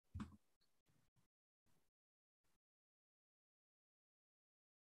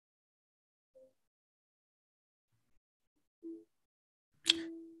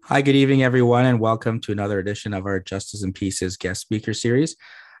Hi, good evening, everyone, and welcome to another edition of our Justice and Pieces guest speaker series.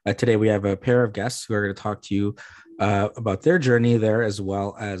 Today, we have a pair of guests who are going to talk to you about their journey there as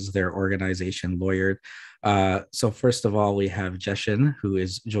well as their organization, Lawyered. So, first of all, we have Jeshin, who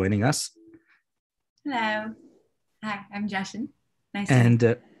is joining us, Hello. Hi, I'm Jashin. Nice to meet and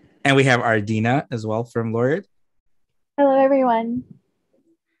uh, and we have Ardina as well from Lawyered. Hello, everyone.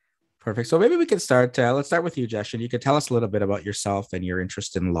 Perfect. So maybe we could start. Let's start with you, Jeshin. You could tell us a little bit about yourself and your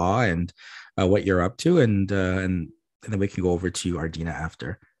interest in law and what you're up to, and then we can go over to Ardina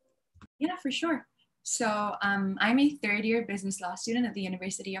after. you. Yeah, for sure. I'm a third year business law student at the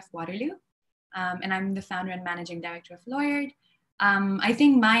University of Waterloo, and I'm the founder and managing director of Lawyered. I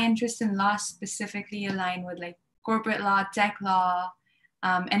think my interests in law specifically align with like corporate law, tech law,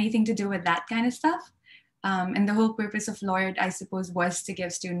 anything to do with that kind of stuff. And the whole purpose of Lawyered, I suppose, was to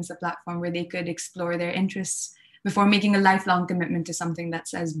give students a platform where they could explore their interests before making a lifelong commitment to something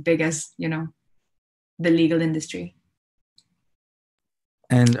that's as big as, the legal industry.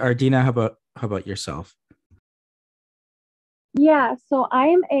 And Ardina, how about yourself? Yeah, so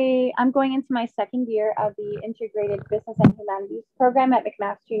I'm going into my second year of the Integrated Business and Humanities program at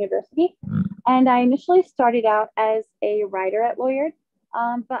McMaster University. And I initially started out as a writer at Lawyered,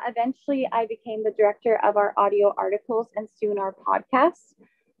 but eventually I became the director of our audio articles and soon our podcasts.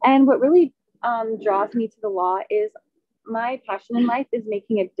 And what really draws me to the law is my passion in life is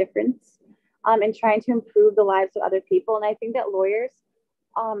making a difference and trying to improve the lives of other people. And I think that lawyers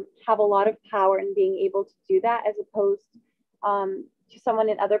have a lot of power in being able to do that as opposed to someone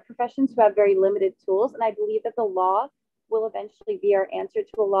in other professions who have very limited tools. And I believe that the law will eventually be our answer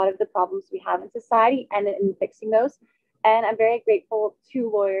to a lot of the problems we have in society and in fixing those. And I'm very grateful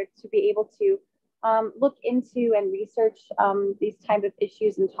to lawyers to be able to look into and research these type of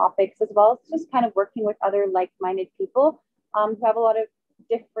issues and topics, as well as just kind of working with other like-minded people who have a lot of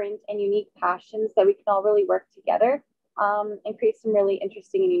different and unique passions that we can all really work together and create some really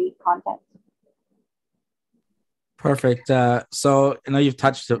interesting and unique content. Perfect. So I know you've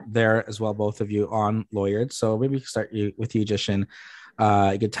touched there as well, both of you, on Lawyered. So maybe we can start with you, Jishin.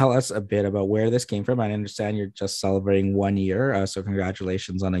 You could tell us a bit about where this came from. I understand you're just celebrating 1 year, so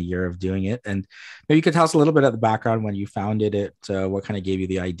congratulations on a year of doing it. And maybe you could tell us a little bit of the background when you founded it, what kind of gave you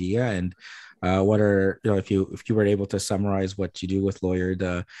the idea, and what are if you were able to summarize what you do with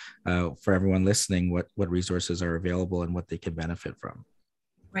Lawyered for everyone listening, what resources are available and what they could benefit from.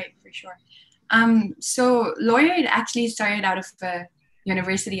 Right, for sure. So Lawyered actually started out of a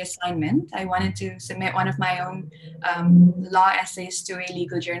university assignment. I wanted to submit one of my own law essays to a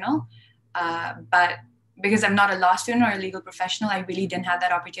legal journal, but because I'm not a law student or a legal professional, I really didn't have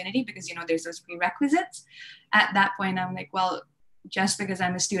that opportunity because there's those prerequisites. At that point, I'm like, well, just because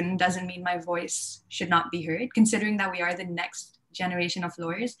I'm a student doesn't mean my voice should not be heard. Considering that we are the next generation of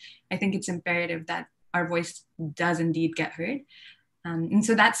lawyers, I think it's imperative that our voice does indeed get heard. And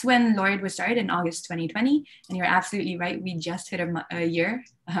so that's when Lawyered was started in August 2020. And you're absolutely right. We just hit a year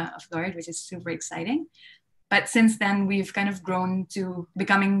of Lawyered, which is super exciting. But since then, we've kind of grown to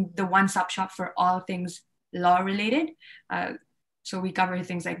becoming the one-stop shop for all things law related. So we cover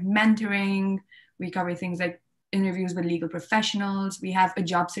things like mentoring. We cover things like interviews with legal professionals. We have a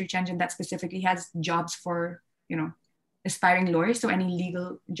job search engine that specifically has jobs for, aspiring lawyers. So any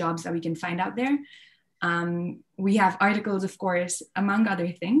legal jobs that we can find out there. We have articles, of course, among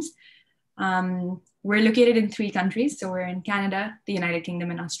other things. We're located in 3 countries. So we're in Canada, the United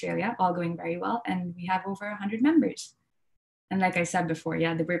Kingdom, and Australia, all going very well. And we have over 100 members. And like I said before,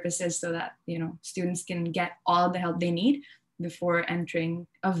 yeah, the purpose is so that, students can get all the help they need before entering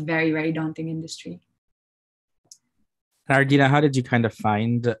a very, very daunting industry. Ardina, how did you kind of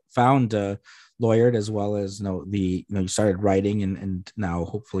found Lawyered, as well as you started writing, and now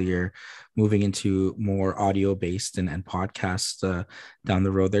hopefully you're moving into more audio based and podcasts down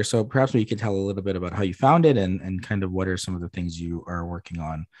the road there. So perhaps you could tell a little bit about how you found it and kind of what are some of the things you are working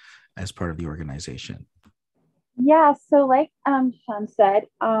on as part of the organization. Yeah, so like Sean said,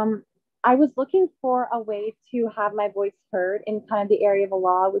 I was looking for a way to have my voice heard in kind of the area of the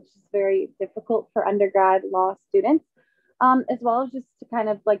law, which is very difficult for undergrad law students. As well as just to kind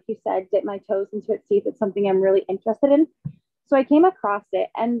of, like you said, dip my toes into it, see if it's something I'm really interested in. So I came across it.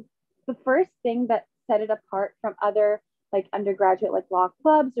 And the first thing that set it apart from other like undergraduate, like law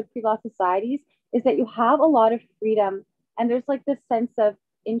clubs or pre-law societies is that you have a lot of freedom. And there's like this sense of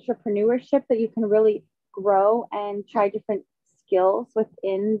entrepreneurship that you can really grow and try different skills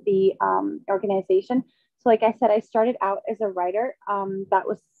within the organization. So like I said, I started out as a writer.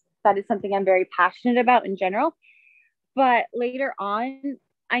 That is something I'm very passionate about in general. But later on,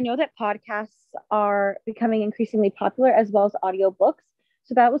 I know that podcasts are becoming increasingly popular as well as audiobooks.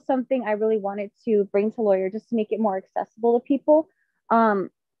 So that was something I really wanted to bring to Lawyer, just to make it more accessible to people. And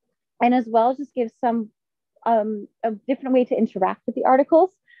as well, just give some a different way to interact with the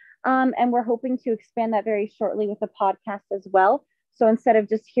articles. And we're hoping to expand that very shortly with a podcast as well. So instead of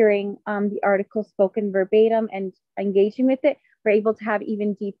just hearing the article spoken verbatim and engaging with it, we're able to have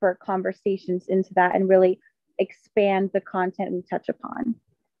even deeper conversations into that and really expand the content we touch upon.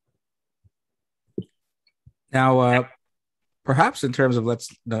 Now, perhaps in terms of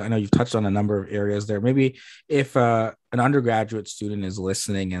I know you've touched on a number of areas there. Maybe if an undergraduate student is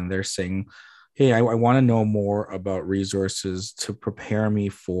listening and they're saying, hey, I want to know more about resources to prepare me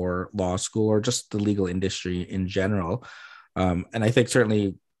for law school or just the legal industry in general. And I think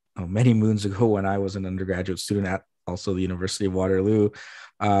certainly many moons ago when I was an undergraduate student at also the University of Waterloo,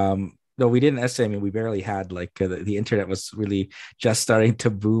 no, we didn't essay. I mean, we barely had the internet was really just starting to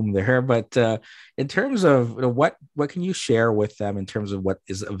boom there. But in terms of what can you share with them in terms of what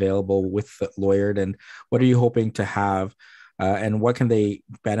is available with Lawyered, and what are you hoping to have, and what can they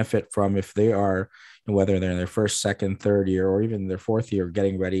benefit from if they are, whether they're in their first, second, third year, or even their fourth year,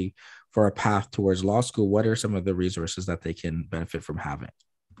 getting ready for a path towards law school? What are some of the resources that they can benefit from having?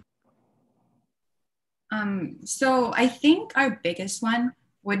 So I think our biggest one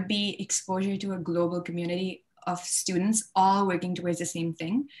would be exposure to a global community of students all working towards the same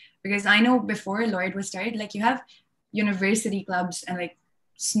thing. Because I know before Lawyered was started, you have university clubs and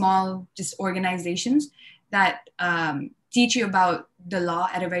small just organizations that teach you about the law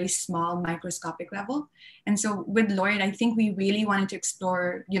at a very small microscopic level. And so with Lawyered, I think we really wanted to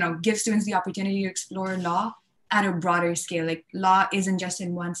explore, give students the opportunity to explore law at a broader scale. Law isn't just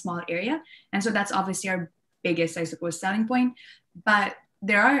in one small area. And so that's obviously our biggest, I suppose, selling point. But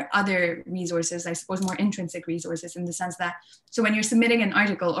there are other resources, I suppose, more intrinsic resources, in the sense that, so when you're submitting an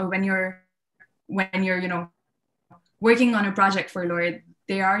article or when you're working on a project for Lawyered,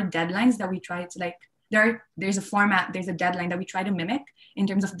 there are deadlines that we try to there's a format, there's a deadline that we try to mimic in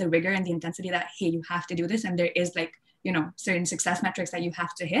terms of the rigor and the intensity that, hey, you have to do this. And there is certain success metrics that you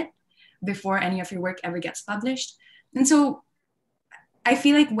have to hit before any of your work ever gets published. And so I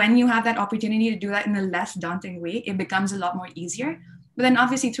feel like when you have that opportunity to do that in a less daunting way, it becomes a lot more easier. But then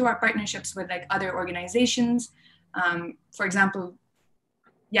obviously through our partnerships with other organizations, for example,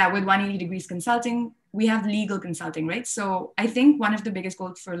 with 180 Degrees Consulting, we have legal consulting, right? So I think one of the biggest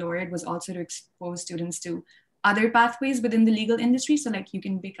goals for Lawyered was also to expose students to other pathways within the legal industry. So you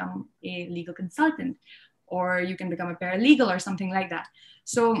can become a legal consultant, or you can become a paralegal or something like that.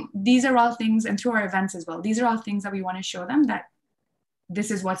 So these are all things, and through our events as well, these are all things that we want to show them that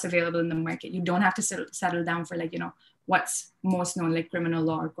this is what's available in the market. You don't have to settle down for what's most known, like criminal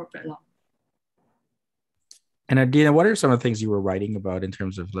law or corporate law. And Adina, what are some of the things you were writing about in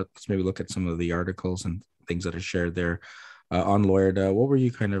terms of, let's maybe look at some of the articles and things that are shared there on Lawyered? What were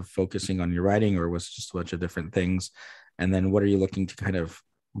you kind of focusing on your writing, or was it just a bunch of different things? And then what are you looking to kind of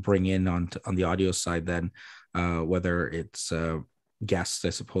bring in on the audio side then, whether it's guests, I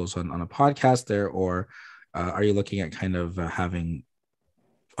suppose, on a podcast there, or are you looking at kind of having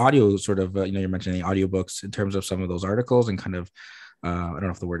audio sort of, you're mentioning audiobooks in terms of some of those articles and kind of, I don't know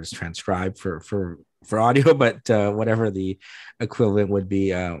if the word is transcribed for audio, but whatever the equivalent would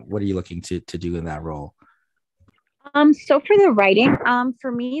be, what are you looking to do in that role? So for the writing,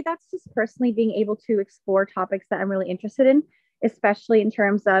 for me, that's just personally being able to explore topics that I'm really interested in, especially in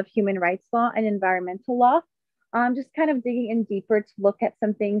terms of human rights law and environmental law. Just kind of digging in deeper to look at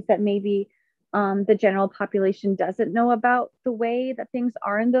some things that maybe the general population doesn't know about the way that things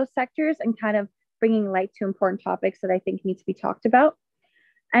are in those sectors, and kind of bringing light to important topics that I think need to be talked about.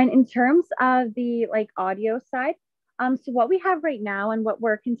 And in terms of the audio side, so what we have right now and what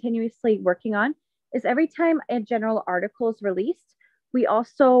we're continuously working on is every time a general article is released, we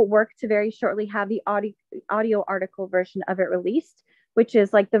also work to very shortly have the audio article version of it released, which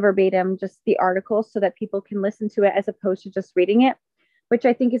is the verbatim, just the article, so that people can listen to it as opposed to just reading it, which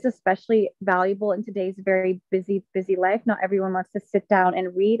I think is especially valuable in today's very busy life. Not everyone wants to sit down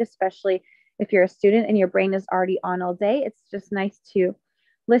and read, especially if you're a student and your brain is already on all day. It's just nice to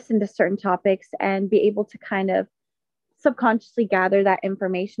listen to certain topics and be able to kind of subconsciously gather that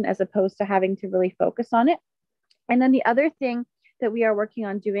information as opposed to having to really focus on it. And then the other thing that we are working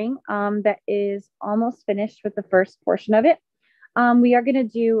on doing that is almost finished with the first portion of it, we are going to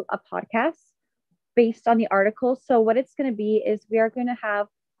do a podcast based on the article. So what it's going to be is we are going to have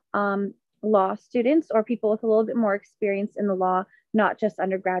law students or people with a little bit more experience in the law, not just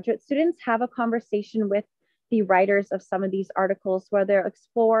undergraduate students, have a conversation with the writers of some of these articles where they'll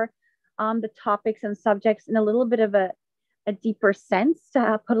explore the topics and subjects in a little bit of a deeper sense,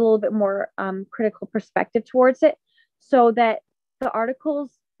 to put a little bit more critical perspective towards it, so that the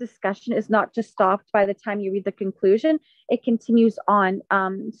article's discussion is not just stopped by the time you read the conclusion, it continues on.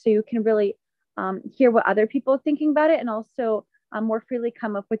 So you can really hear what other people are thinking about it, and also more freely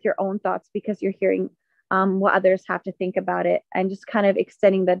come up with your own thoughts because you're hearing what others have to think about it, and just kind of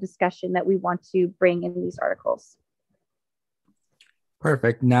extending the discussion that we want to bring in these articles.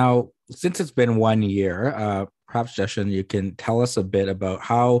 Perfect. Now, since it's been 1 year, perhaps Justin, you can tell us a bit about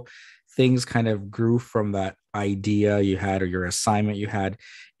how things kind of grew from that idea you had or your assignment you had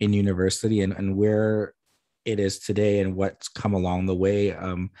in university, and where it is today and what's come along the way.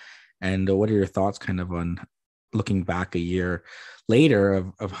 And what are your thoughts kind of on looking back a year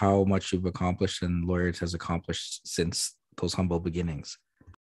later of how much you've accomplished and Laureate has accomplished since those humble beginnings?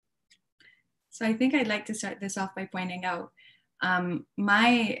 So I think I'd like to start this off by pointing out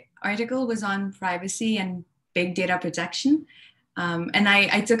my article was on privacy and big data protection. And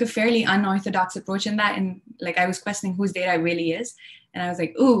I took a fairly unorthodox approach in that. And like, I was questioning whose data really is. And I was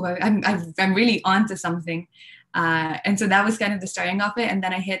like, ooh, I'm really onto something. And so that was kind of the starting of it. And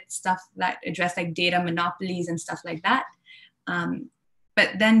then I hit stuff that addressed like data monopolies and stuff like that.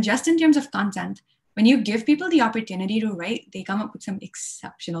 But then just in terms of content, when you give people the opportunity to write, they come up with some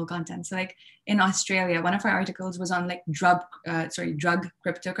exceptional content. So like in Australia, one of our articles was on like drug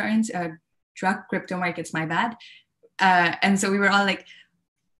cryptocurrency, drug crypto markets, my bad. And so we were all like,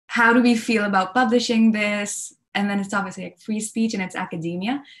 how do we feel about publishing this? And then it's obviously like free speech and it's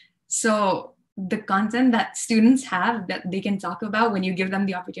academia. So the content that students have that they can talk about when you give them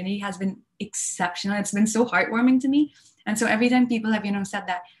the opportunity has been exceptional. It's been so heartwarming to me. And so every time people have, said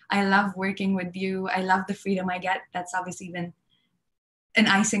that, I love working with you, I love the freedom I get, that's obviously been an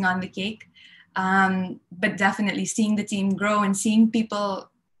icing on the cake. But definitely seeing the team grow and seeing people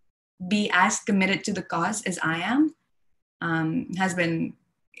be as committed to the cause as I am, it's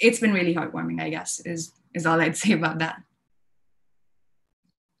been really heartwarming, I guess, is all I'd say about that.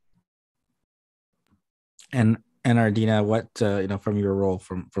 And Ardina, what from your role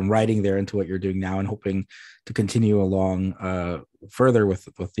from writing there into what you're doing now and hoping to continue along further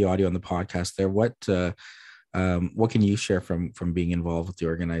with the audio and the podcast there, what can you share from being involved with the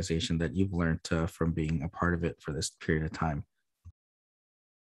organization that you've learned from being a part of it for this period of time?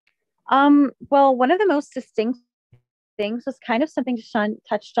 Well, one of the most distinct things was kind of something Sean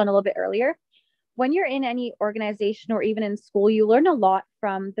touched on a little bit earlier. When you're in any organization or even in school, you learn a lot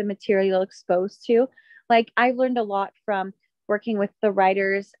from the material you're exposed to. Like I've learned a lot from working with the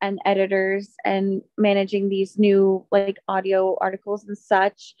writers and editors and managing these new like audio articles and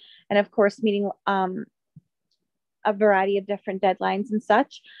such. And of course, meeting a variety of different deadlines and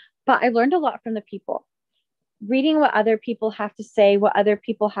such. But I learned a lot from the people. Reading what other people have to say, what other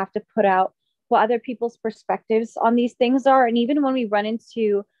people have to put out, what other people's perspectives on these things are. And even when we run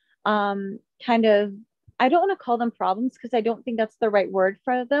into kind of, I don't want to call them problems because I don't think that's the right word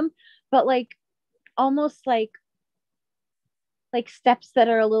for them, but like almost like steps that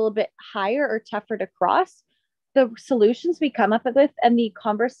are a little bit higher or tougher to cross, the solutions we come up with and the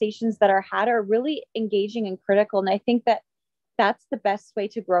conversations that are had are really engaging and critical. And I think that that's the best way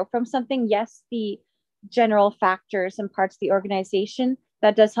to grow from something. Yes, the general factors and parts of the organization,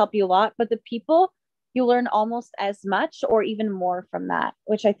 that does help you a lot, but the people, you learn almost as much or even more from that,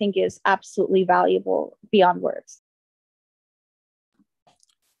 which I think is absolutely valuable beyond words.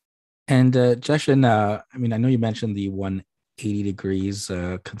 And Justin, I know you mentioned the 180 degrees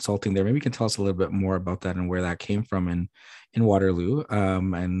consulting there. Maybe you can tell us a little bit more about that and where that came from in Waterloo,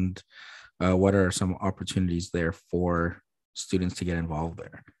 and what are some opportunities there for students to get involved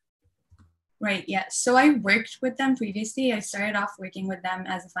there? Right, yeah. So I worked with them previously. I started off working with them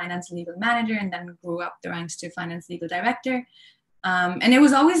as a finance and legal manager and then grew up the ranks to finance legal director. And it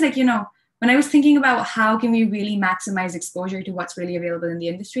was always like, when I was thinking about how can we really maximize exposure to what's really available in the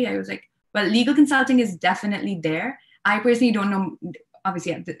industry, I was like, well, legal consulting is definitely there. I personally don't know,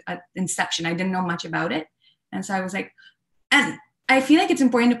 obviously at inception, I didn't know much about it. And so I was like, and I feel like it's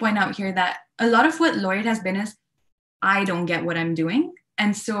important to point out here that a lot of what Laureate has been is, I don't get what I'm doing.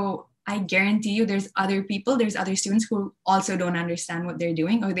 And so I guarantee you there's other students who also don't understand what they're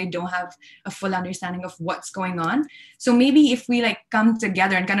doing, or they don't have a full understanding of what's going on. So maybe if we like come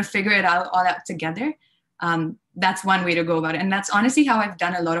together and kind of figure it all out together, that's one way to go about it. And that's honestly how I've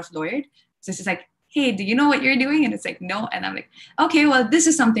done a lot of Laureate. So it's just like, hey, do you know what you're doing? And it's like, no. And I'm like, okay, well, this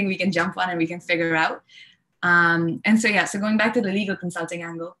is something we can jump on and we can figure out. And so, yeah, so going back to the legal consulting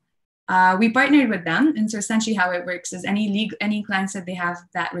angle, we partnered with them. And so essentially how it works is any clients that they have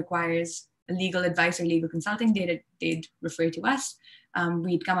that requires legal advice or legal consulting, they'd refer to us.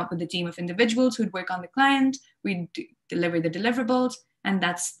 We'd come up with a team of individuals who'd work on the client. We'd deliver the deliverables. And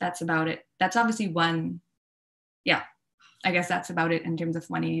that's about it. That's obviously one I guess that's about it in terms of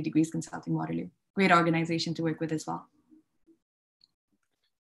 180 Degrees Consulting Waterloo. Great organization to work with as well.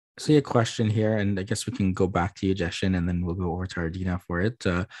 See a question here, and I guess we can go back to you, Jeshin, and then we'll go over to Ardina for it.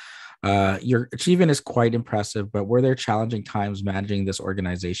 Your achievement is quite impressive, but were there challenging times managing this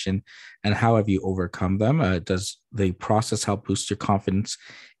organization, and how have you overcome them? Does the process help boost your confidence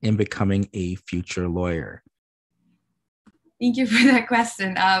in becoming a future lawyer? Thank you for that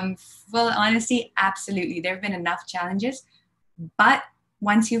question. Well, honestly, absolutely. There have been enough challenges, but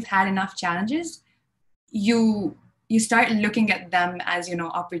once you've had enough challenges, you start looking at them as,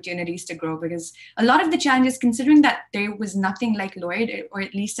 opportunities to grow, because a lot of the challenges, considering that there was nothing like Lloyd, or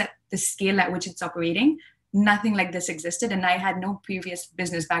at least at the scale at which it's operating, nothing like this existed. And I had no previous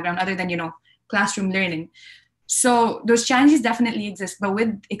business background other than, classroom learning. So those challenges definitely exist, but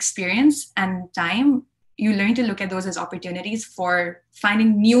with experience and time, you learn to look at those as opportunities for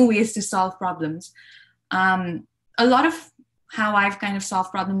finding new ways to solve problems. A lot of how I've kind of solved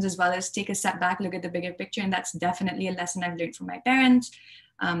problems as well as take a step back, look at the bigger picture. And that's definitely a lesson I've learned from my parents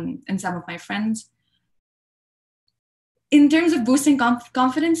and some of my friends. In terms of boosting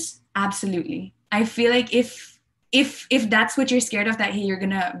confidence, absolutely. I feel like if that's what you're scared of, that, hey, you're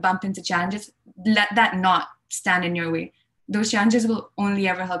going to bump into challenges, let that not stand in your way. Those challenges will only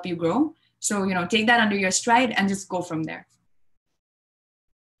ever help you grow. So, take that under your stride and just go from there.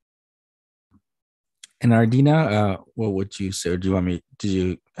 And Ardina, what would you say? Or do you want me?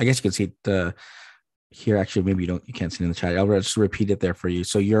 I guess you can see it here. Actually, maybe you can't see it in the chat. I'll just repeat it there for you.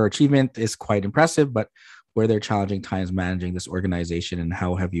 So your achievement is quite impressive, but were there challenging times managing this organization, and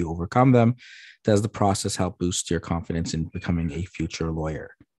how have you overcome them? Does the process help boost your confidence in becoming a future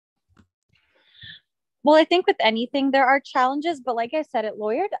lawyer? Well, I think with anything, there are challenges, but like I said, at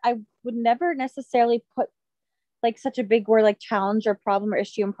Lloyd, I would never necessarily put like such a big word like challenge or problem or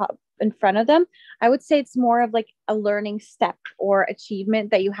issue in front of them. I would say it's more of like a learning step or achievement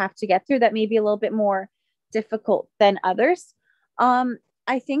that you have to get through that may be a little bit more difficult than others.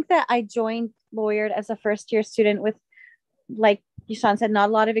 I think that I joined Lloyd as a first year student with, like Yishan said, not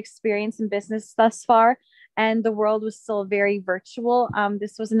a lot of experience in business thus far. And the world was still very virtual.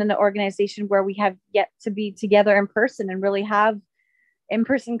 This wasn't an organization where we have yet to be together in person and really have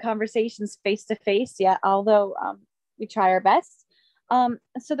in-person conversations face to face yet, although we try our best.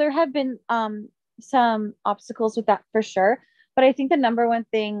 So there have been some obstacles with that for sure. But I think the number one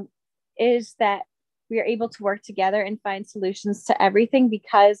thing is that we are able to work together and find solutions to everything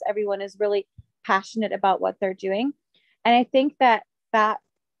because everyone is really passionate about what they're doing. And I think that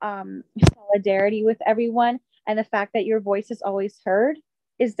solidarity with everyone and the fact that your voice is always heard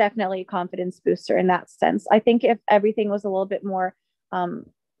is definitely a confidence booster in that sense. I think if everything was a little bit more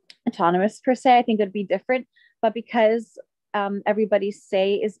autonomous per se, I think it'd be different. But because everybody's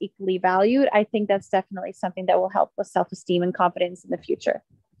say is equally valued, I think that's definitely something that will help with self-esteem and confidence in the future.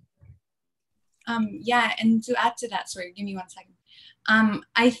 Yeah, and to add to that, sorry, give me 1 second.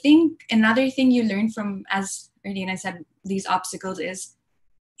 I think another thing you learn from, as Ardina said, these obstacles is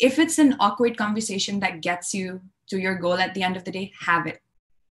if it's an awkward conversation that gets you to your goal at the end of the day, have it.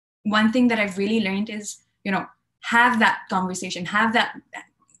 One thing that I've really learned is, have that conversation, have that.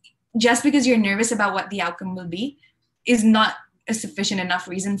 Just because you're nervous about what the outcome will be is not a sufficient enough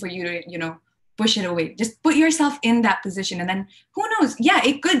reason for you to, push it away. Just put yourself in that position. And then who knows? Yeah,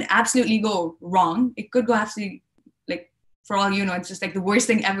 it could absolutely go wrong. It could go absolutely, like, for all you know, it's just like the worst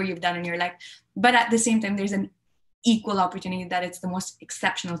thing ever you've done in your life. But at the same time, there's an equal opportunity that it's the most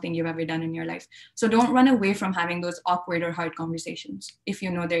exceptional thing you've ever done in your life. So don't run away from having those awkward or hard conversations if you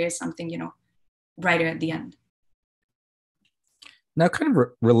know there is something, brighter at the end. Now, kind of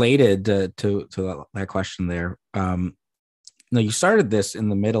related to that question there. You started this in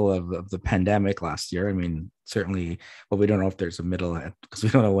the middle of the pandemic last year. I mean, certainly, well, we don't know if there's a middle because we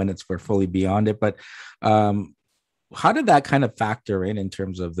don't know when we're fully beyond it. But how did that kind of factor in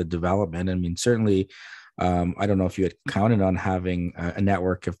terms of the development? I mean, certainly, I don't know if you had counted on having a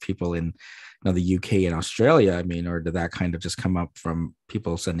network of people in the UK and Australia. I mean, or did that kind of just come up from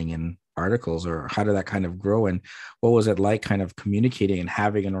people sending in articles, or how did that kind of grow? And what was it like kind of communicating and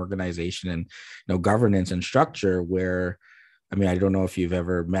having an organization and, governance and structure where, I mean, I don't know if you've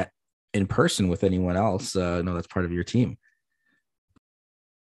ever met in person with anyone else. That's part of your team.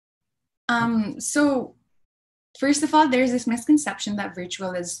 So first of all, there's this misconception that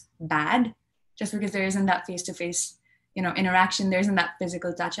virtual is bad just because there isn't that face-to-face, interaction, there isn't that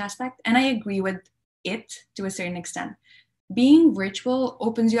physical touch aspect. And I agree with it to a certain extent. Being virtual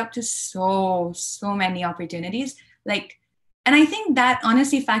opens you up to so many opportunities. And I think that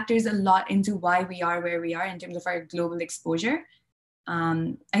honestly factors a lot into why we are where we are in terms of our global exposure.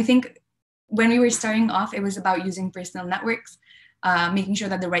 I think when we were starting off, it was about using personal networks, making sure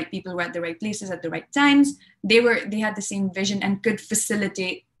that the right people were at the right places at the right times. They had the same vision and could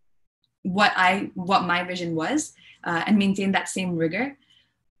facilitate what my vision was, and maintain that same rigor.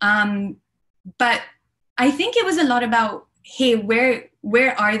 But I think it was a lot about, hey, where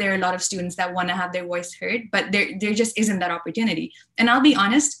are there a lot of students that want to have their voice heard, but there just isn't that opportunity. And I'll be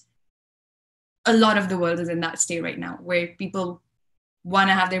honest, a lot of the world is in that state right now, where people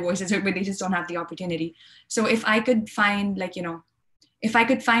want to have their voices heard, but they just don't have the opportunity. So if I could find, like, if I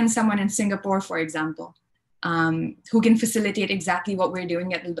could find someone in Singapore, for example, who can facilitate exactly what we're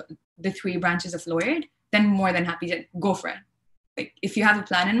doing at the 3 branches of Lawyered, then more than happy to go for it. Like, if you have a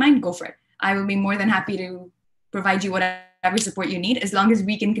plan in mind, go for it. I will be more than happy to provide you whatever support you need, as long as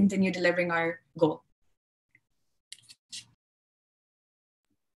we can continue delivering our goal.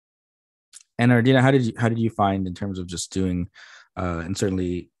 And Ardina, how did you find, in terms of just doing, and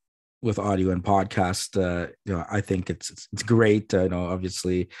certainly with audio and podcast, I think it's great.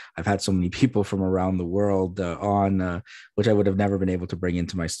 Obviously, I've had so many people from around the world on, which I would have never been able to bring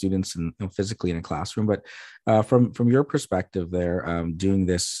into my students and physically in a classroom. But from your perspective, there, doing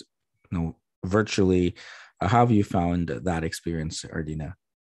this, virtually, how have you found that experience, Ardina?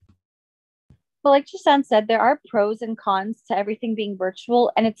 Well, like Jason said, there are pros and cons to everything being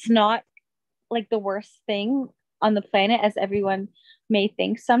virtual, and it's not like the worst thing on the planet as everyone may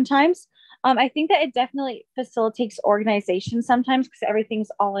think sometimes. I think that it definitely facilitates organization sometimes, because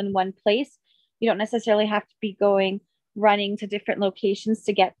everything's all in one place. You don't necessarily have to be running to different locations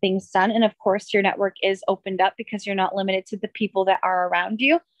to get things done. And of course, your network is opened up because you're not limited to the people that are around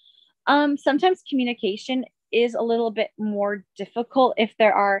you. Sometimes communication is a little bit more difficult if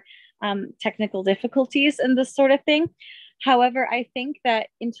there are technical difficulties and this sort of thing. However, I think that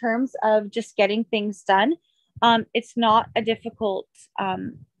in terms of just getting things done, it's not a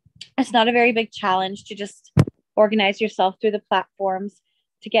very big challenge to just organize yourself through the platforms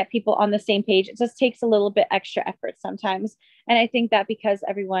to get people on the same page. It just takes a little bit extra effort sometimes. And I think that because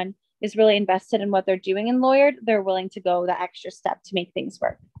everyone is really invested in what they're doing in Lawyered, they're willing to go the extra step to make things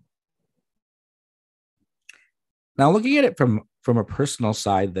work. Now, looking at it from a personal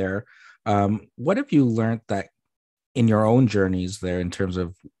side there, what have you learned that in your own journeys there, in terms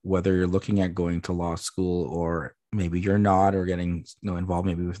of whether you're looking at going to law school, or maybe you're not, or getting involved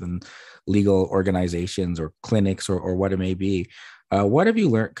maybe within legal organizations or clinics, or what it may be? What have you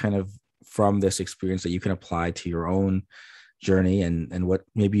learned kind of from this experience that you can apply to your own journey, and what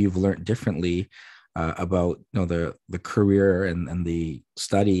maybe you've learned differently about the career and the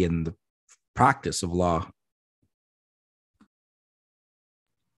study and the practice of law?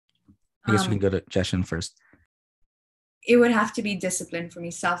 I guess we can go to Jeshin first. It would have to be discipline for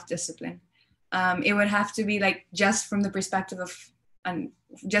me, self-discipline. It would have to be like, just from the perspective of, and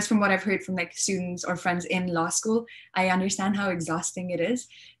just from what I've heard from like students or friends in law school, I understand how exhausting it is.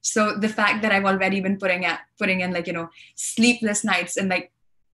 So the fact that I've already been putting in like, sleepless nights, and like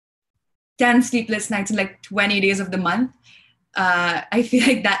 10 sleepless nights in like 20 days of the month, I feel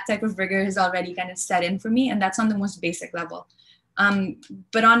like that type of rigor has already kind of set in for me, and that's on the most basic level.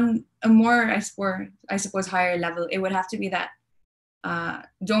 But on a more, I suppose, higher level, it would have to be that,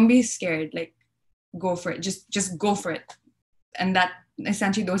 don't be scared, like, go for it. Just go for it. And that,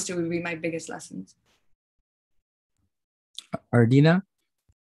 essentially, those two would be my biggest lessons. Ardina?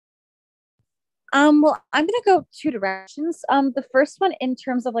 Well, I'm going to go 2 directions. The first one, in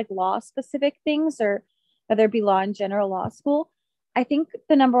terms of like law specific things, or whether it be law in general, law school, I think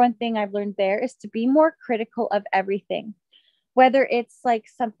the number one thing I've learned there is to be more critical of everything. Whether it's like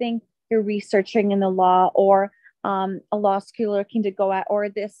something you're researching in the law, or a law school you're looking to go at, or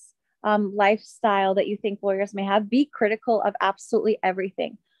this lifestyle that you think lawyers may have, be critical of absolutely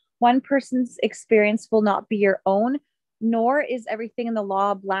everything. One person's experience will not be your own, nor is everything in the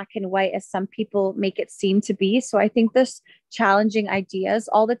law black and white as some people make it seem to be. So I think this challenging ideas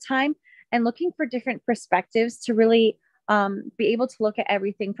all the time and looking for different perspectives to really be able to look at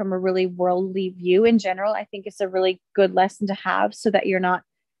everything from a really worldly view in general, I think is a really good lesson to have, so that you're not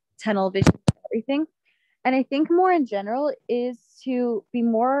tunnel vision everything. And I think more in general is to be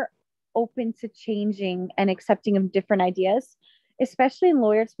more open to changing and accepting of different ideas, especially in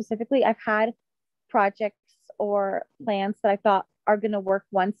Lawyered specifically. I've had projects or plans that I thought are going to work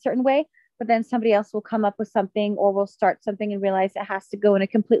one certain way, but then somebody else will come up with something, or will start something and realize it has to go in a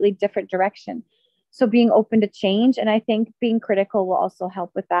completely different direction. So being open to change, and I think being critical will also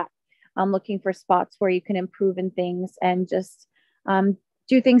help with that. Looking for spots where you can improve in things, and just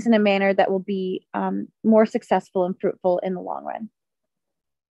do things in a manner that will be more successful and fruitful in the long run.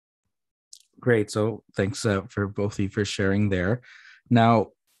 Great. So thanks for both of you for sharing there.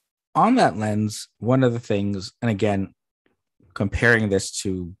 Now, on that lens, one of the things, and again, comparing this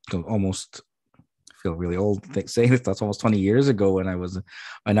to almost, I feel really old saying this, that's almost 20 years ago when I was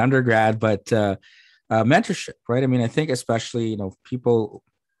an undergrad, but mentorship, right? I mean, I think especially, people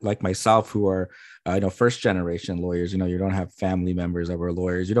like myself who are, first generation lawyers, you don't have family members that were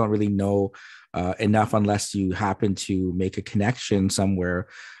lawyers. You don't really know enough unless you happen to make a connection somewhere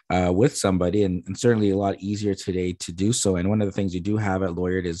with somebody, and certainly a lot easier today to do so. And one of the things you do have at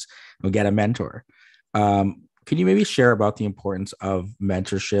Lawyered is get a mentor. Can you maybe share about the importance of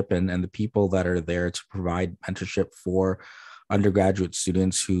mentorship and the people that are there to provide mentorship for undergraduate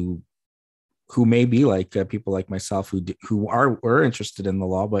students who may be like people like myself who are interested in the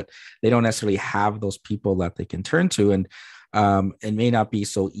law, but they don't necessarily have those people that they can turn to, and it may not be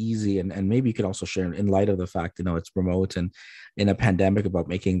so easy. And maybe you could also share, in light of the fact it's remote and in a pandemic, about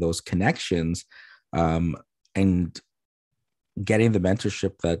making those connections and getting the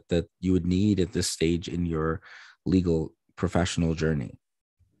mentorship that you would need at this stage in your legal professional journey.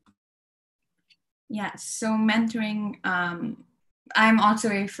 Yeah, so mentoring, I'm also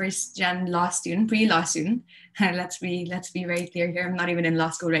a first gen law student, pre-law student. Let's be very clear here. I'm not even in law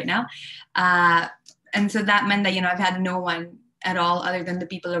school right now. And so that meant that, I've had no one at all other than the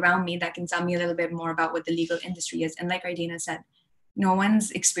people around me that can tell me a little bit more about what the legal industry is. And like Ardina said, no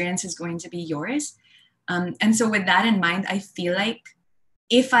one's experience is going to be yours. And so with that in mind, I feel like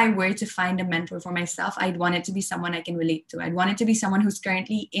if I were to find a mentor for myself, I'd want it to be someone I can relate to. I'd want it to be someone who's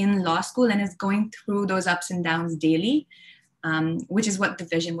currently in law school and is going through those ups and downs daily, which is what the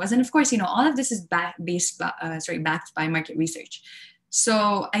vision was. And of course, all of this is backed by market research.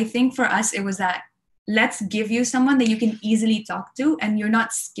 So I think for us, it was that let's give you someone that you can easily talk to and you're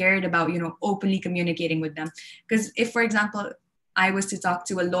not scared about, openly communicating with them. Because if, for example, I was to talk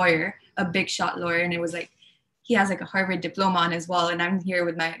to a lawyer, a big shot lawyer, and it was like, he has like a Harvard diploma on his wall, and I'm here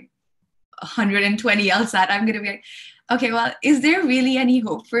with my 120 LSAT, I'm going to be like, okay, well, is there really any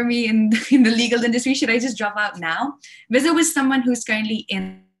hope for me in the legal industry? Should I just drop out now? Visit with someone who's currently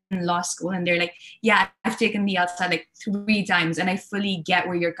in law school and they're like, yeah, I've taken the LSAT like 3 times and I fully get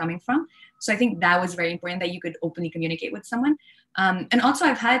where you're coming from. So I think that was very important, that you could openly communicate with someone. And also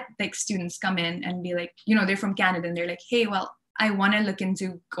I've had like students come in and be like, they're from Canada and they're like, hey, well, I want to look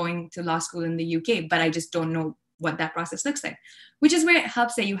into going to law school in the UK, but I just don't know what that process looks like, which is where it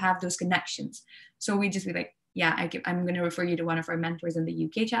helps that you have those connections. So we just be like, yeah, I'm going to refer you to one of our mentors in the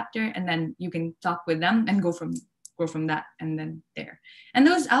UK chapter, and then you can talk with them and go from that and then there. And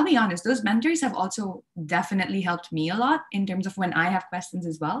those, I'll be honest, those mentors have also definitely helped me a lot in terms of when I have questions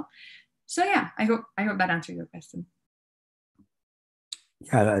as well. So yeah, I hope that answered your question.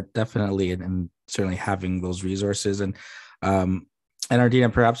 Yeah, definitely, and certainly having those resources and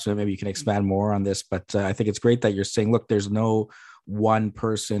Ardina, perhaps maybe you can expand more on this, but I think it's great that you're saying, look, there's no one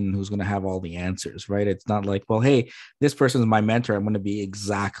person who's going to have all the answers, right? It's not like, well, hey, this person's my mentor, I'm going to be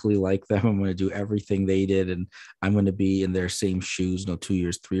exactly like them, I'm going to do everything they did, and I'm going to be in their same shoes 2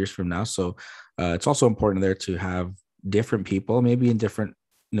 years, 3 years from now. So it's also important there to have different people, maybe in different,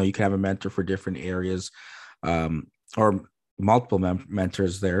 you can have a mentor for different areas, or multiple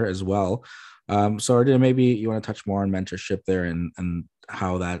mentors there as well. So Ardina, maybe you want to touch more on mentorship there and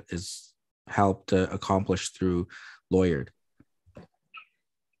how that is helped accomplish through Lawyered.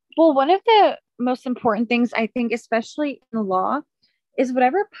 Well, one of the most important things, I think, especially in law, is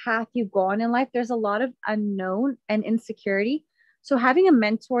whatever path you go on in life, there's a lot of unknown and insecurity. So having a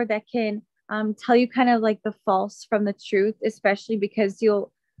mentor that can tell you kind of like the false from the truth, especially because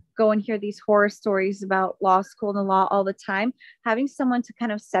you'll go and hear these horror stories about law school and the law all the time, having someone to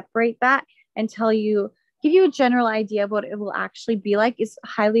kind of separate that and give you a general idea of what it will actually be like is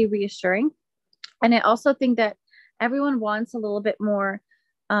highly reassuring. And I also think that everyone wants a little bit more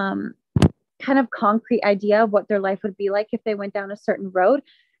kind of concrete idea of what their life would be like if they went down a certain road.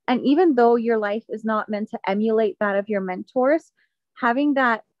 And even though your life is not meant to emulate that of your mentors, having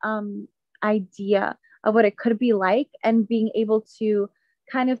that idea of what it could be like and being able to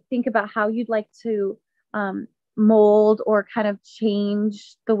kind of think about how you'd like to mold or kind of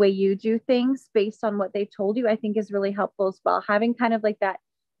change the way you do things based on what they've told you, I think is really helpful as well. Having kind of like that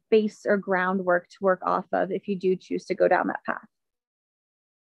base or groundwork to work off of if you do choose to go down that path.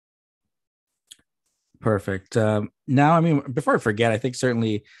 Perfect. Now, I mean, before I forget, I think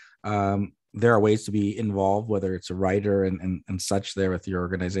certainly there are ways to be involved, whether it's a writer and such there with your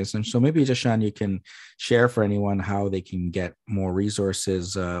organization. So maybe Jashan, you can share for anyone how they can get more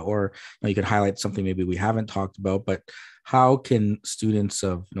resources, or you could highlight something maybe we haven't talked about, but how can students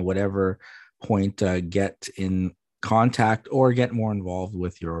of whatever point get in contact or get more involved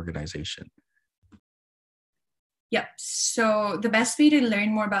with your organization? Yep. So the best way to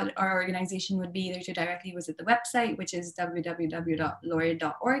learn more about our organization would be either to directly visit the website, which is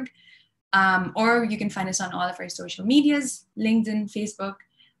www.lawyered.org, or you can find us on all of our social medias, LinkedIn, Facebook,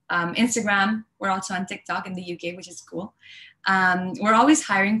 Instagram. We're also on TikTok in the UK, which is cool. We're always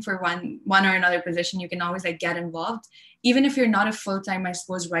hiring for one or another position. You can always get involved. Even if you're not a full-time, I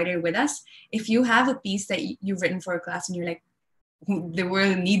suppose, writer with us, if you have a piece that you've written for a class and you're like, the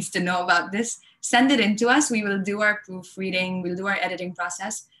world needs to know about this, send it in to us. We will do our proofreading, we'll do our editing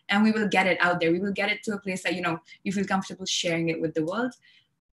process, and we will get it out there. We will get it to a place that, you feel comfortable sharing it with the world.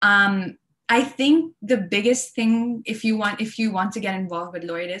 I think the biggest thing, if you want to get involved with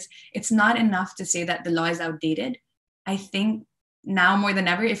Laureate, is it's not enough to say that the law is outdated. I think now more than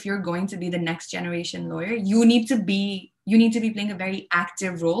ever, if you're going to be the next generation lawyer, you need to be playing a very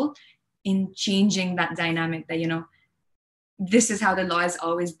active role in changing that dynamic that, this is how the law has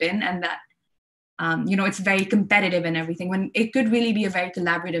always been, and that, it's very competitive and everything, when it could really be a very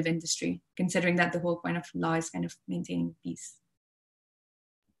collaborative industry, considering that the whole point of law is kind of maintaining peace.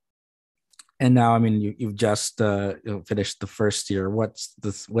 And now, I mean, you've just finished the first year. What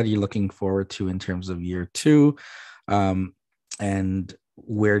are you looking forward to in terms of year two? And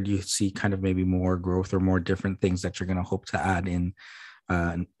where do you see kind of maybe more growth or more different things that you're going to hope to add in?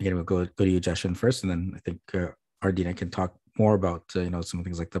 And we'll go to you, Jeshan, first, and then I think Ardina can talk more about some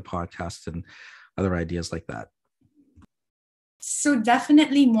things like the podcast and other ideas like that. So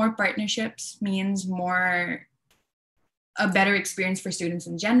definitely more partnerships means a better experience for students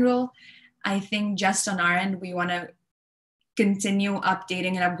in general. I think just on our end, we want to continue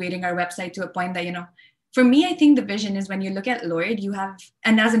updating and upgrading our website to a point that, for me, I think the vision is when you look at Laureate,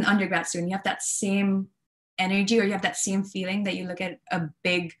 and as an undergrad student, you have that same energy, or you have that same feeling that you look at a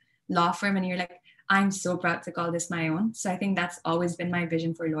big law firm and you're like, I'm so proud to call this my own. So I think that's always been my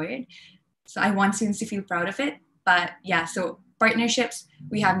vision for Laureate. So I want students to feel proud of it. But yeah, so partnerships,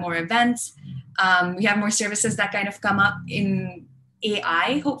 we have more events, we have more services that kind of come up in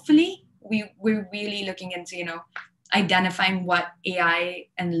AI, hopefully. We're really looking into, identifying what AI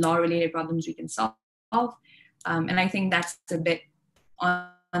and law-related problems we can solve. And I think that's a bit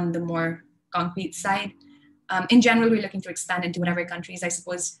on the more concrete side. In general, we're looking to expand into whatever countries. I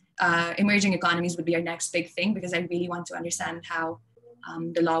suppose emerging economies would be our next big thing, because I really want to understand how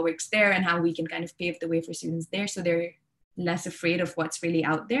the law works there and how we can kind of pave the way for students there, so they're less afraid of what's really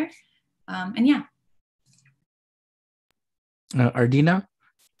out there. And yeah. Ardina?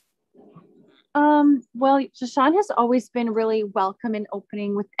 Well, Jeshan has always been really welcome and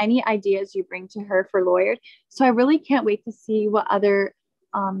opening with any ideas you bring to her for Laureate. So I really can't wait to see what other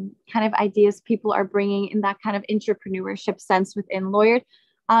kind of ideas people are bringing in that kind of entrepreneurship sense within Laureate,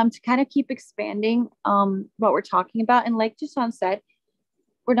 to kind of keep expanding what we're talking about. And like Jeshan said,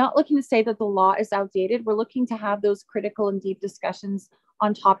 we're not looking to say that the law is outdated. We're looking to have those critical and deep discussions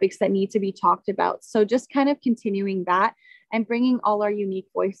on topics that need to be talked about. So just kind of continuing that and bringing all our unique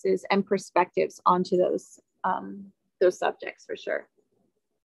voices and perspectives onto those subjects for sure.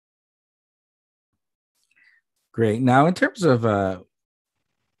 Great. Now, in terms of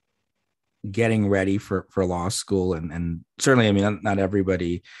getting ready for law school, and certainly, I mean, not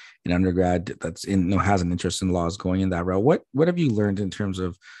everybody in undergrad that's has an interest in law is going in that route. What have you learned in terms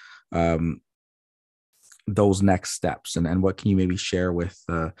of those next steps, and what can you maybe share with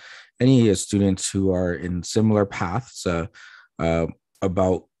any students who are in similar paths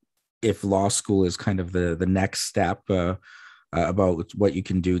about if law school is kind of the next step, about what you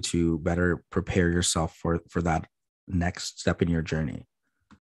can do to better prepare yourself for that next step in your journey?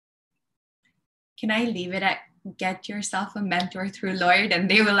 Can I leave it at get yourself a mentor through Laureate and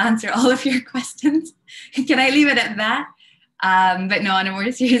they will answer all of your questions? Can I leave it at that? But no, on a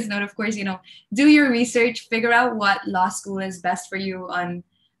more serious note, of course, do your research, figure out what law school is best for you on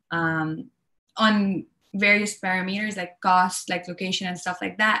various parameters like cost, like location and stuff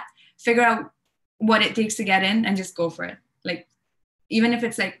like that. Figure out what it takes to get in and just go for it. Like, even if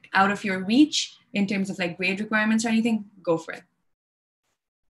it's like out of your reach in terms of like grade requirements or anything, go for it.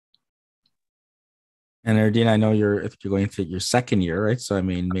 And Ardina, I know you're going into your second year, right? So I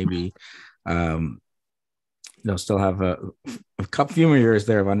mean, maybe still have a few more years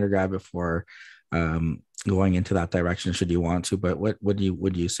there of undergrad before going into that direction, should you want to. But what would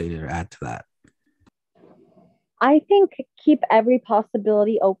you say to add to that? I think keep every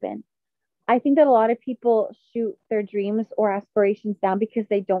possibility open. I think that a lot of people shoot their dreams or aspirations down because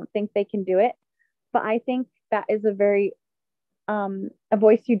they don't think they can do it. But I think that is a very a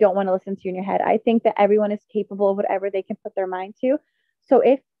voice you don't want to listen to in your head. I think that everyone is capable of whatever they can put their mind to. So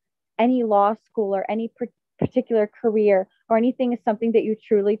if any law school or any particular career or anything is something that you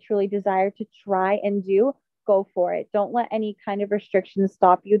truly, truly desire to try and do, go for it. Don't let any kind of restrictions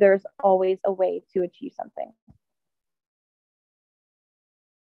stop you. There's always a way to achieve something.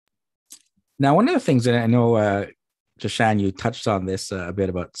 Now, one of the things that I know, Jashan, you touched on this a bit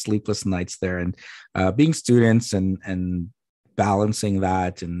about sleepless nights there, and being students and balancing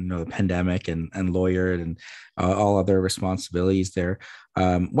that, and the pandemic and lawyer and all other responsibilities there.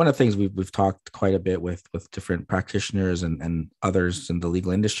 One of the things we've talked quite a bit with different practitioners and others in the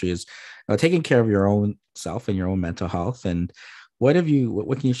legal industry is taking care of your own self and your own mental health. And what can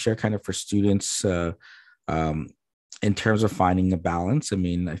you share kind of for students in terms of finding a balance? I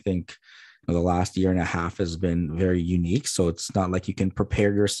mean, I think the last year and a half has been very unique. So it's not like you can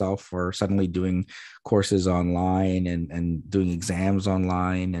prepare yourself for suddenly doing courses online and doing exams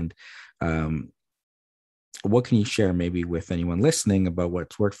online. And what can you share maybe with anyone listening about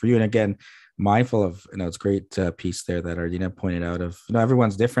what's worked for you? And again, mindful of, it's great piece there that Ardina pointed out of,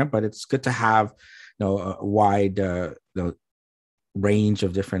 everyone's different, but it's good to have, a wide range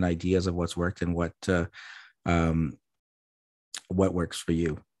of different ideas of what's worked and what works for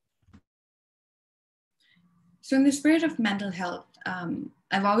you. So in the spirit of mental health,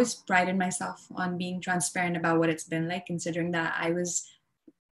 I've always prided myself on being transparent about what it's been like, considering that I was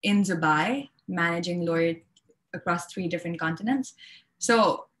in Dubai managing lawyers across 3 different continents.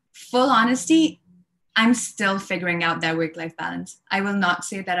 So full honesty, I'm still figuring out that work-life balance. I will not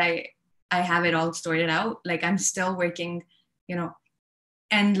say that I have it all sorted out. Like, I'm still working,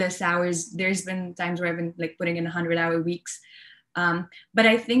 endless hours. There's been times where I've been like putting in 100-hour weeks. But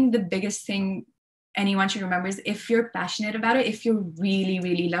I think the biggest thing anyone should remember is, if you're passionate about it, if you really,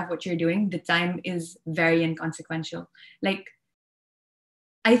 really love what you're doing, the time is very inconsequential. Like,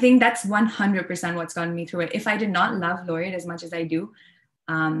 I think that's 100% what's gotten me through it. If I did not love Laureate as much as I do,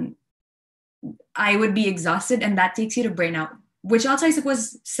 I would be exhausted, and that takes you to burnout, which also, I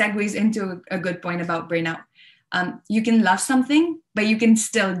suppose, segues into a good point about burnout. You can love something, but you can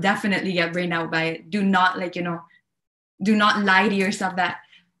still definitely get burned out by it. Do not do not lie to yourself that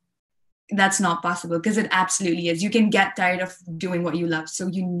that's not possible, because it absolutely is. You can get tired of doing what you love. So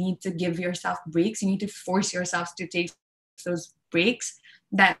you need to give yourself breaks. You need to force yourself to take those breaks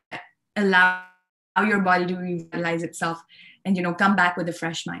that allow your body to revitalize itself and, come back with a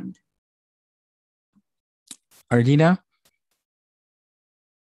fresh mind. Ardina?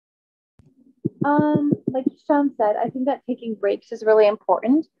 Like Sean said, I think that taking breaks is really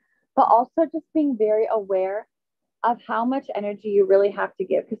important, but also just being very aware of how much energy you really have to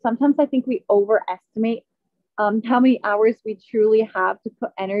give. Because sometimes I think we overestimate how many hours we truly have to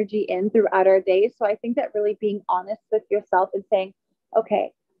put energy in throughout our day. So I think that really being honest with yourself and saying,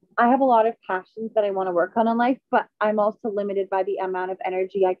 okay, I have a lot of passions that I want to work on in life, but I'm also limited by the amount of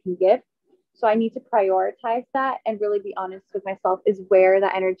energy I can give. So I need to prioritize that and really be honest with myself is where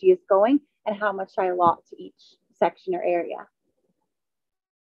the energy is going and how much I allot to each section or area.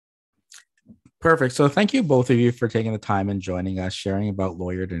 Perfect. So thank you, both of you, for taking the time and joining us, sharing about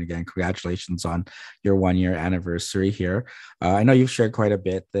Lawyered. And again, congratulations on your 1-year anniversary here. I know you've shared quite a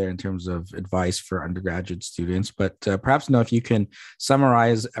bit there in terms of advice for undergraduate students, but perhaps if you can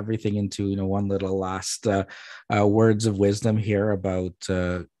summarize everything into one little last words of wisdom here about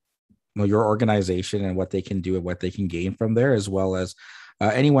your organization and what they can do and what they can gain from there, as well as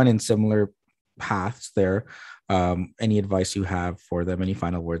anyone in similar paths there. Any advice you have for them, any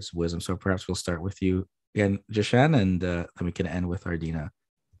final words of wisdom? So perhaps we'll start with you again, Jashan, and then we can end with Ardina.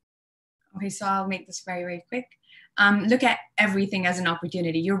 Okay, so I'll make this very, very quick. Look at everything as an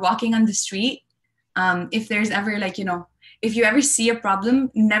opportunity. You're walking on the street. If there's ever if you ever see a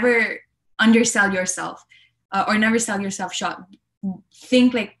problem, never undersell yourself or never sell yourself short.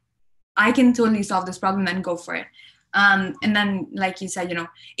 Think like, I can totally solve this problem, and go for it. And then, like you said,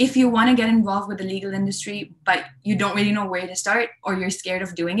 if you want to get involved with the legal industry, but you don't really know where to start, or you're scared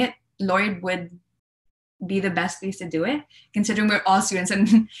of doing it, Laureate would be the best place to do it, considering we're all students.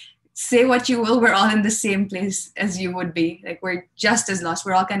 And say what you will, we're all in the same place as you would be. Like, we're just as lost.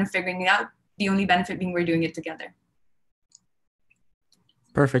 We're all kind of figuring it out. The only benefit being we're doing it together.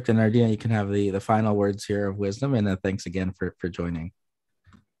 Perfect. And Ardina, you can have the final words here of wisdom. And thanks again for joining.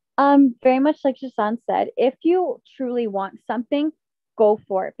 Very much like Jashan said, if you truly want something, go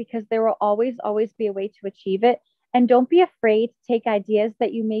for it, because there will always be a way to achieve it. And don't be afraid to take ideas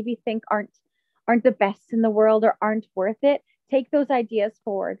that you maybe think aren't the best in the world or aren't worth it. Take those ideas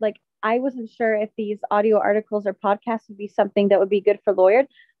forward. Like, I wasn't sure if these audio articles or podcasts would be something that would be good for Lawyered,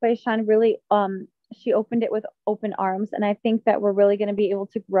 but Jashan really she opened it with open arms, and I think that we're really going to be able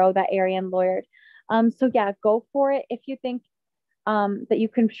to grow that area in Lawyered. So yeah, go for it. If you think that you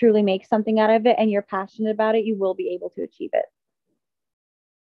can truly make something out of it and you're passionate about it, you will be able to achieve it.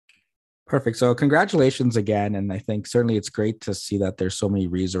 Perfect. So congratulations again. And I think certainly it's great to see that there's so many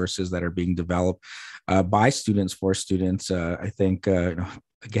resources that are being developed by students for students. I think,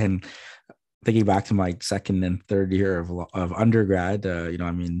 again, thinking back to my second and third year of undergrad,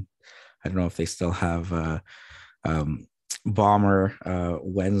 I mean, I don't know if they still have um, bomber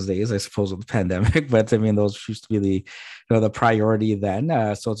Wednesdays, I suppose, with the pandemic, but I mean, those used to be the priority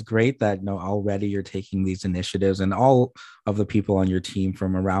then. So it's great that already you're taking these initiatives, and all of the people on your team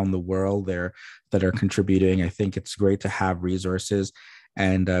from around the world there that are contributing. I think it's great to have resources,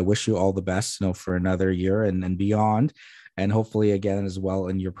 and wish you all the best, for another year and beyond. And hopefully, again, as well,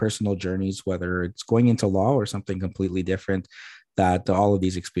 in your personal journeys, whether it's going into law or something completely different, that all of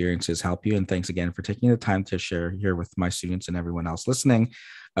these experiences help you. And thanks again for taking the time to share here with my students and everyone else listening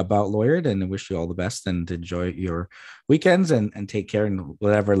about Lawyered. And I wish you all the best and enjoy your weekends, and take care in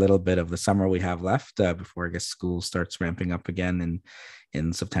whatever little bit of the summer we have left before, I guess, school starts ramping up again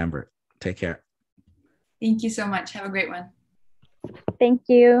in September. Take care. Thank you so much. Have a great one. Thank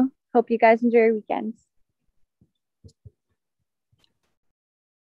you. Hope you guys enjoy your weekends.